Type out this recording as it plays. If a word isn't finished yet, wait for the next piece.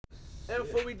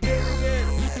Infa, we did it again.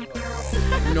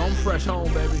 You know I'm fresh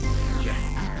home, baby.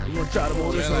 We gonna try to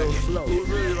move this a little slow. Who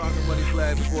really rockin' money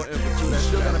flag before Infa too? That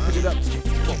still gotta pick it up.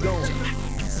 Keep going.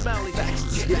 Smiley backs.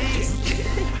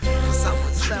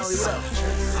 Smiley, what up?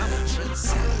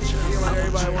 Feel like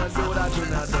everybody wanna do what I do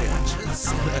nowadays.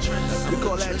 We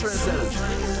call that trendsetter.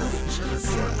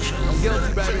 I'm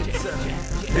guilty, baby.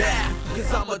 Yeah.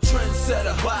 Cause I'm a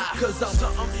trendsetter. Why? Cause I'm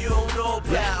something you don't know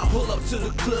about. Pull up to the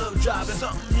club driving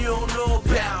something you don't know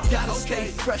about. Gotta stay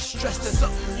fresh, dressed in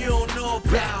something you don't know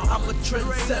about. I'm a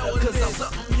trendsetter cause I'm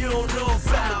something you don't know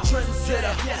about. I'm a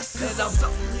trendsetter, yes, and I'm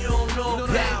something you don't know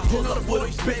about. Pull up with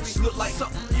a bitch, look like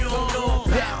something you don't know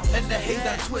about. And the hate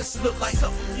that twist look like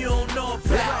something you don't know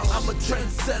about. I'm a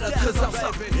trendsetter cause I'm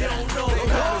something you don't know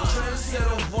about. I'm a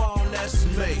trendsetter, Juan, that's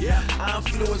me. I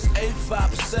influence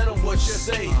 85% of what you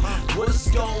say. What's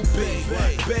gon' be?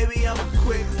 Baby, I'm a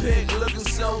quick pick, looking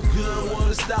so good.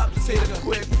 Wanna stop to take a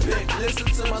quick pick. Listen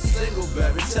to my single,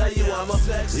 baby. Tell you I'm a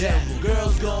sex symbol.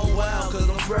 Girls going wild, cause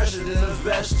I'm fresher than a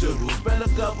vegetable. Spend a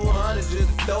couple hundred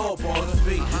just to throw up on the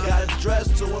feet. Got a dress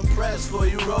to impress before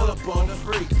you roll up on the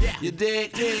freak. You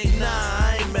dig? Nah,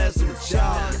 I ain't messing with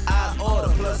y'all. I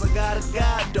order, plus I got a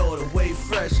goddaughter, way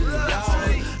fresher than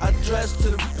y'all. I dress to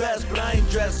the best, but I ain't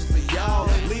dressing for y'all.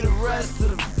 Leave the rest to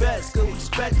the best, cause we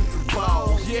expect it to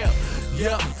ball.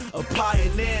 Yeah, a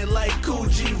pioneer like Cool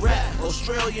G rap.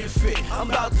 Australian fit, I'm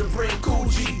about to bring Cool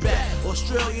G back.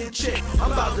 Australian chick,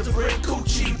 I'm about to bring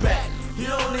Coochie back. You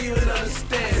don't even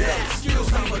understand that.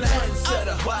 Excuse me, I'm a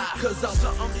trendsetter. Why? Cause I'm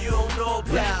something you don't know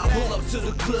about. Pull up to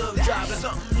the club driving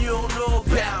something you don't know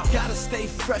about. Gotta stay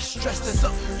fresh, dressed in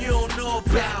something you don't know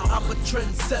about. I'm a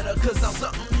trendsetter cause I'm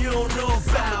something you don't know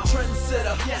about. I'm a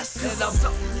trendsetter, yes, and I'm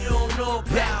something you don't know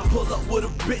about. Pull up with a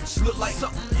bitch, look like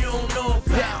something you don't know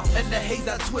about. And the hate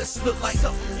that twist look like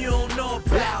something you don't know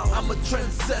about. I'm a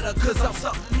trendsetter cause I'm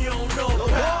something you don't know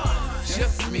about.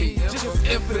 Just me, just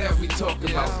Infa that we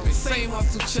talking about. Same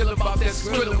hustle, chill about that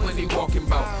thriller when he walking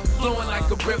about. Flowing like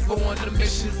a river on the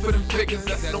mission for them figures.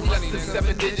 That's no less than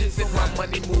 7 digits if my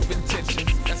money move intentions.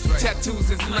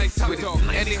 Tattoos is nice with it,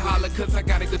 and they holler cause I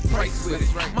got a good price with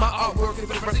it. My artwork is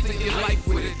the rest of your life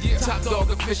with it. Top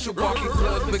dog official walking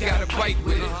club, but got a bite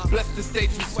with it. Bless the stage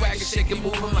with swagger, shaking,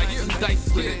 moving like some dice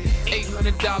with it.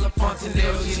 $800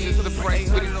 Fontanelle, she needs the price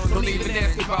with it. Don't even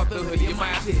ask about the hoodie, you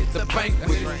might have to hit the bank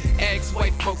with it. Ask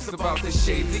white folks about the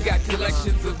shades, he got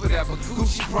collections of whatever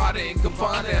Gucci, Prada, and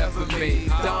Gabbana ever made.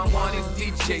 Don Juan is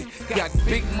DJ, got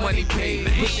big money paid.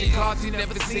 Pushing cars you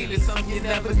never seen, and some you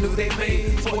never knew they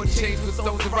made. Four chains with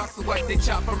stones and rocks, so white they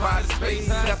chop from outer space.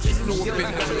 That's just new up in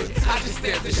the hood. I just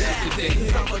stare at the shit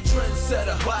today. I'm a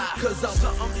trendsetter, why? Cause I'm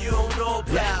something you don't know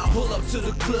about. Pull up to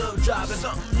the club driving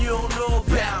something you don't know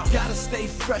about. Gotta stay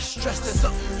fresh, dressed in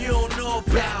something you don't know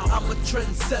about. I'm a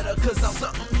trendsetter cause I'm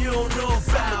something you don't know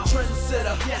about. I'm a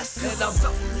trendsetter, yes, and I'm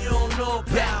something you don't know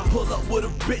about. Pull up with a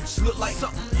bitch, look like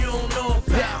something you don't know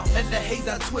about. And the hate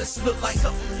that twist look like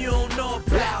something you don't know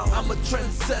about. I'm a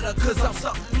trendsetter cause I'm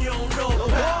something you don't know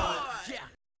about.